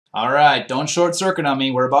All right, don't short circuit on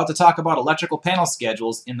me. We're about to talk about electrical panel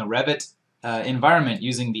schedules in the Revit environment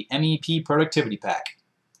using the MEP Productivity Pack.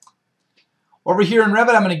 Over here in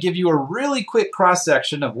Revit, I'm going to give you a really quick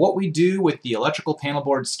cross-section of what we do with the electrical panel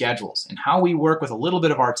board schedules and how we work with a little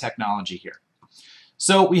bit of our technology here.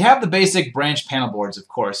 So we have the basic branch panel boards, of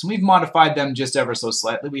course, and we've modified them just ever so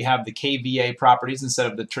slightly. We have the KVA properties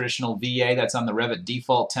instead of the traditional VA that's on the Revit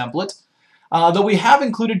default template. Though we have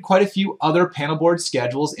included quite a few other panel board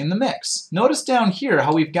schedules in the mix. Notice down here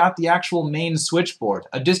how we've got the actual main switchboard,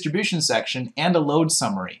 a distribution section, and a load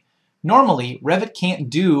summary. Normally, Revit can't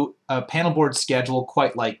do a panel board schedule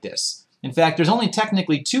quite like this. In fact, there's only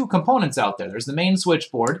technically two components out there. There's the main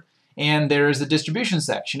switchboard, and there's the distribution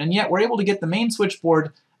section, and yet we're able to get the main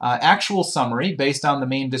switchboard actual summary based on the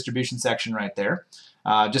main distribution section right there.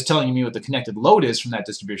 Just telling you what the connected load is from that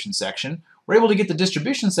distribution section. We're able to get the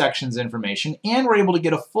distribution section's information, and we're able to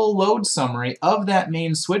get a full load summary of that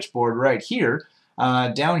main switchboard right here,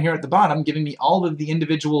 down here at the bottom, giving me all of the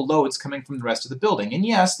individual loads coming from the rest of the building. And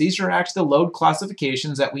yes, these are actually the load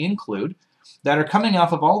classifications that we include that are coming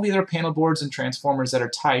off of all the other panel boards and transformers that are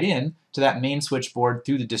tied in to that main switchboard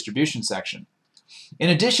through the distribution section. In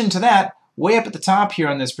addition to that, way up at the top here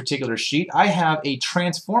on this particular sheet, I have a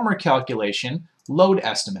transformer calculation load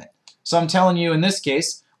estimate. So I'm telling you in this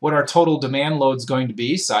case what our total demand load is going to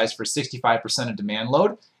be, sized for 65% of demand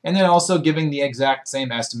load, and then also giving the exact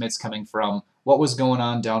same estimates coming from what was going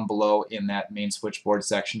on down below in that main switchboard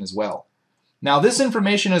section as well. Now this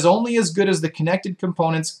information is only as good as the connected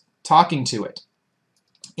components talking to it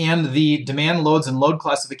and the demand loads and load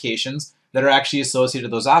classifications that are actually associated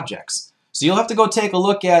with those objects. So you'll have to go take a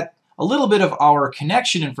look at a little bit of our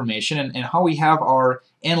connection information and how we have our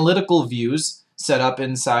analytical views set up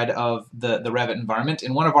inside of the Revit environment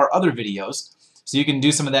in one of our other videos. So you can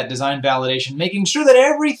do some of that design validation, making sure that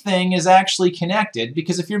everything is actually connected,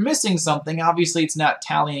 because if you're missing something, obviously it's not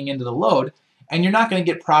tallying into the load, and you're not going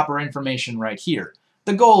to get proper information right here.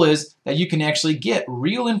 The goal is that you can actually get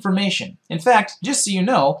real information. In fact, just so you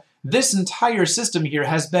know, this entire system here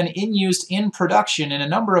has been in use in production in a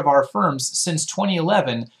number of our firms since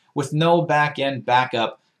 2011 with no back-end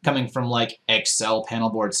backup coming from like Excel panel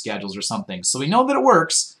board schedules or something. So we know that it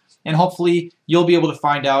works, and hopefully you'll be able to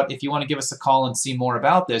find out. If you want to give us a call and see more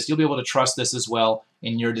about this, you'll be able to trust this as well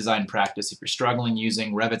in your design practice if you're struggling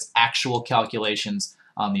using Revit's actual calculations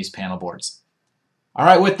on these panel boards. All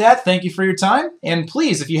right, with that, thank you for your time. And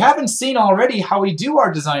please, if you haven't seen already how we do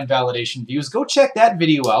our design validation views, go check that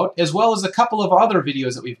video out, as well as a couple of other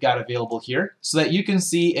videos that we've got available here so that you can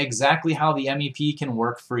see exactly how the MEP can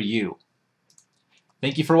work for you.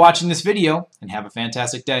 Thank you for watching this video, and have a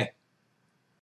fantastic day.